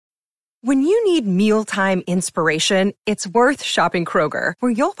When you need mealtime inspiration, it's worth shopping Kroger,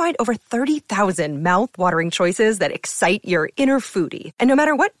 where you'll find over 30,000 mouth-watering choices that excite your inner foodie. And no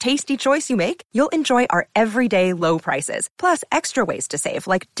matter what tasty choice you make, you'll enjoy our everyday low prices, plus extra ways to save,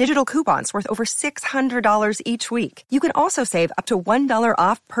 like digital coupons worth over $600 each week. You can also save up to $1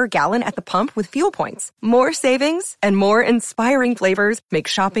 off per gallon at the pump with fuel points. More savings and more inspiring flavors make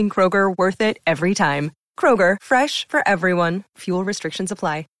shopping Kroger worth it every time. Kroger, fresh for everyone. Fuel restrictions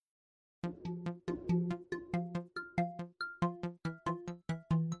apply.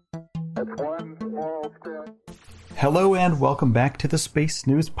 Hello and welcome back to the Space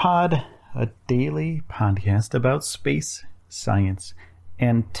News Pod, a daily podcast about space, science,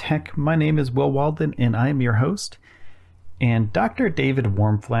 and tech. My name is Will Walden and I am your host. And Dr. David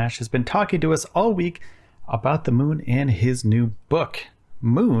Warmflash has been talking to us all week about the moon and his new book,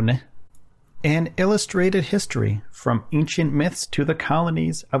 Moon: An Illustrated History from Ancient Myths to the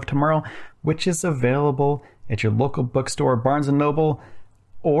Colonies of Tomorrow, which is available at your local bookstore, Barnes & Noble,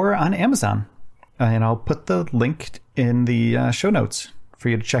 or on Amazon. And I'll put the link in the show notes for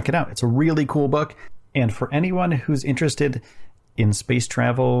you to check it out. It's a really cool book. And for anyone who's interested in space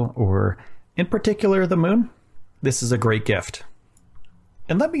travel, or in particular the moon, this is a great gift.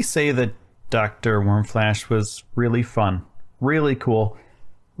 And let me say that Dr. Warmflash was really fun, really cool.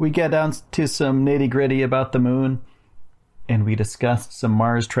 We get down to some nitty-gritty about the moon, and we discussed some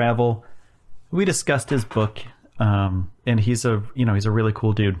Mars travel. We discussed his book, and he's a really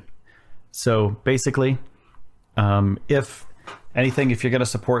cool dude. So basically, if anything, if you're going to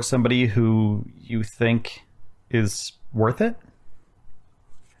support somebody who you think is worth it,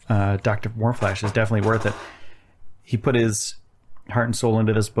 Dr. Warmflash is definitely worth it. He put his heart and soul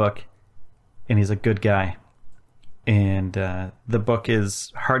into this book, and he's a good guy. And the book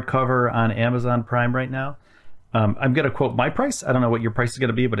is hardcover on Amazon Prime right now. I'm going to quote my price. I don't know what your price is going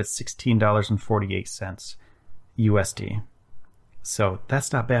to be, but it's $16.48 USD. So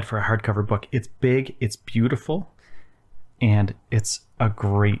that's not bad for a hardcover book. It's big, it's beautiful, and it's a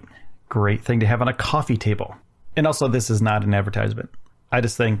great, great thing to have on a coffee table. And also, this is not an advertisement. I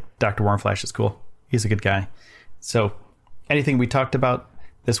just think Dr. Warmflash is cool. He's a good guy. So anything we talked about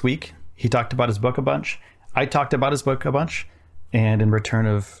this week, he talked about his book a bunch. I talked about his book a bunch. And in return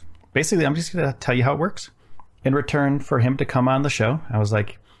of, basically, I'm just going to tell you how it works. In return for him to come on the show, I was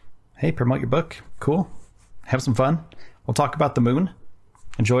like, hey, promote your book. Cool. Have some fun. We'll talk about the moon,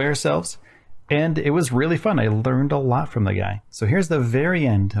 enjoy ourselves, and it was really fun. I learned a lot from the guy. So here's the very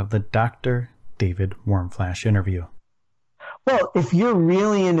end of the Dr. David Warmflash interview. Well, if you're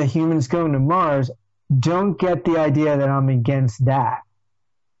really into humans going to Mars, don't get the idea that I'm against that.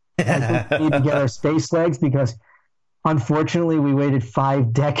 I think we need to get our space legs, because unfortunately we waited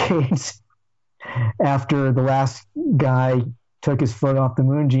 5 decades after the last guy took his foot off the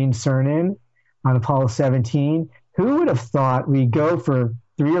moon, Gene Cernan, on Apollo 17. Who would have thought we'd go for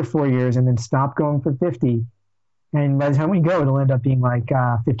 3 or 4 years and then stop going for 50? And by the time we go, it'll end up being like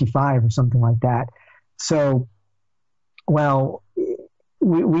 55 or something like that. So, well,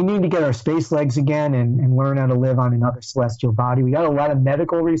 we need to get our space legs again and learn how to live on another celestial body. We got a lot of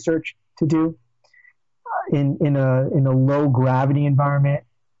medical research to do in a low gravity environment.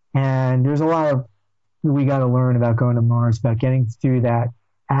 And there's a lot of we got to learn about going to Mars, about getting through that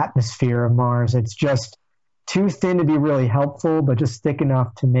atmosphere of Mars. It's just too thin to be really helpful, but just thick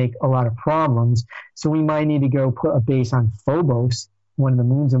enough to make a lot of problems. So we might need to go put a base on Phobos, one of the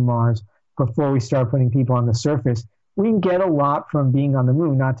moons of Mars, before we start putting people on the surface. We can get a lot from being on the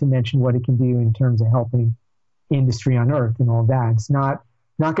moon, not to mention what it can do in terms of helping industry on Earth and all that. It's not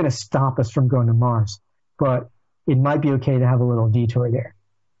going to stop us from going to Mars, but it might be okay to have a little detour there.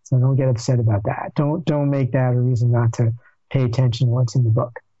 So don't get upset about that. Don't make that a reason not to pay attention to what's in the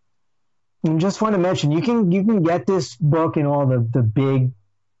book. And just want to mention, you can get this book in all the big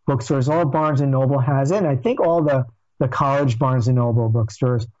bookstores. All Barnes & Noble has it, and I think all the college Barnes & Noble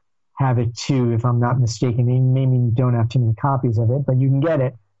bookstores have it too, if I'm not mistaken. They maybe don't have too many copies of it, but you can get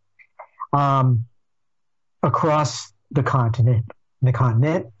it across the continent. You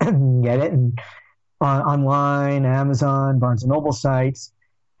can get it and online, Amazon, Barnes & Noble sites.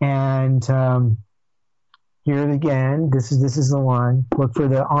 And here again, this is the one. Look for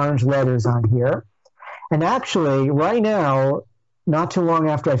the orange letters on here. And actually, right now, not too long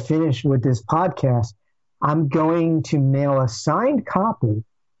after I finish with this podcast, I'm going to mail a signed copy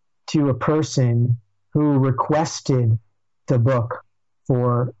to a person who requested the book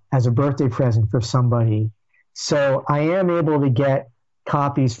as a birthday present for somebody. So I am able to get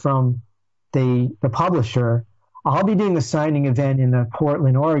copies from the publisher. I'll be doing a signing event in the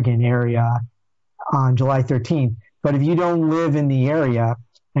Portland, Oregon area on July 13th. But if you don't live in the area,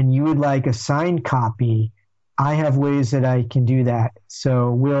 and you would like a signed copy, I have ways that I can do that.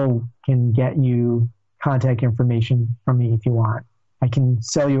 So Will can get you contact information from me if you want. I can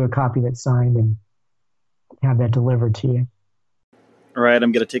sell you a copy that's signed and have that delivered to you. All right,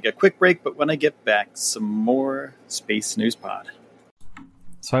 I'm going to take a quick break, but when I get back, some more Space News Pod.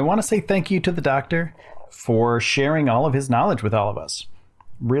 So I want to say thank you to the doctor for sharing all of his knowledge with all of us.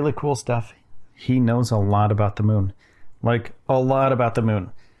 Really cool stuff. He knows a lot about the moon. Like, a lot about the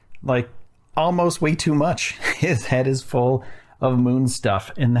moon. Like, almost way too much. His head is full of moon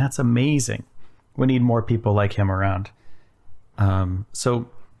stuff, and that's amazing. We need more people like him around. So,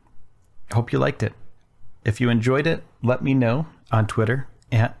 hope you liked it. If you enjoyed it, let me know on Twitter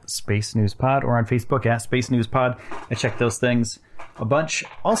at Space News Pod or on Facebook at Space News Pod. I check those things a bunch.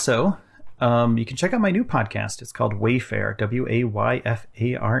 Also, you can check out my new podcast. It's called Wayfare,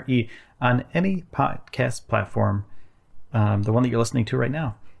 Wayfare, on any podcast platform, the one that you're listening to right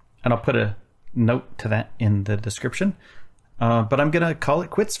now. And I'll put a note to that in the description. But I'm going to call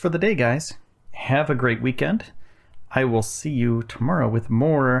it quits for the day, guys. Have a great weekend. I will see you tomorrow with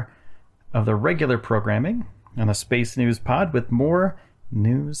more of the regular programming on the Space News Pod with more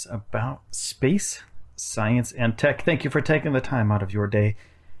news about space, science, and tech. Thank you for taking the time out of your day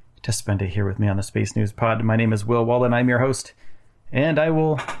to spend it here with me on the Space News Pod. My name is Will Walden. I'm your host, and I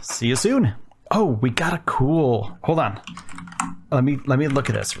will see you soon. Oh, we got a cool... Hold on. Let me look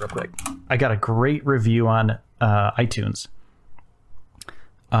at this real quick. I got a great review on iTunes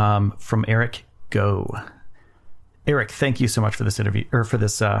from Eric Go. Eric, thank you so much for this interview or for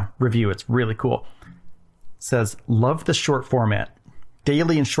this review. It's really cool. It says, love the short format.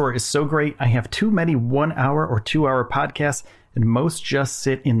 Daily and short is so great. I have too many 1 hour or 2 hour podcasts, and most just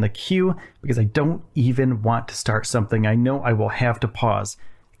sit in the queue because I don't even want to start something I know I will have to pause.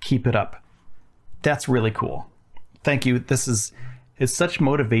 Keep it up. That's really cool. Thank you. It's such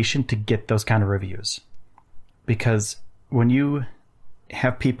motivation to get those kind of reviews, because when you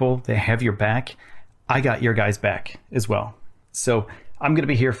have people that have your back, I got your guys' back as well. So I'm going to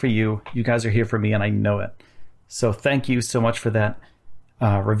be here for you. You guys are here for me, and I know it. So thank you so much for that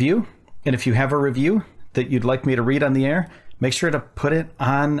review. And if you have a review that you'd like me to read on the air, make sure to put it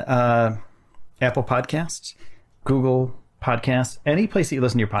on Apple Podcasts, Google Podcasts, any place that you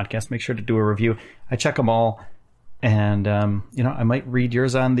listen to your podcast. Make sure to do a review. I check them all, and I might read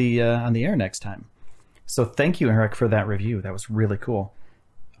yours on the air next time. So thank you, Eric, for that review. That was really cool.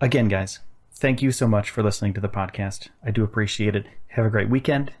 Again, guys, thank you so much for listening to the podcast. I do appreciate it. Have a great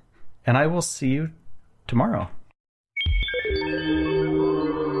weekend, and I will see you tomorrow.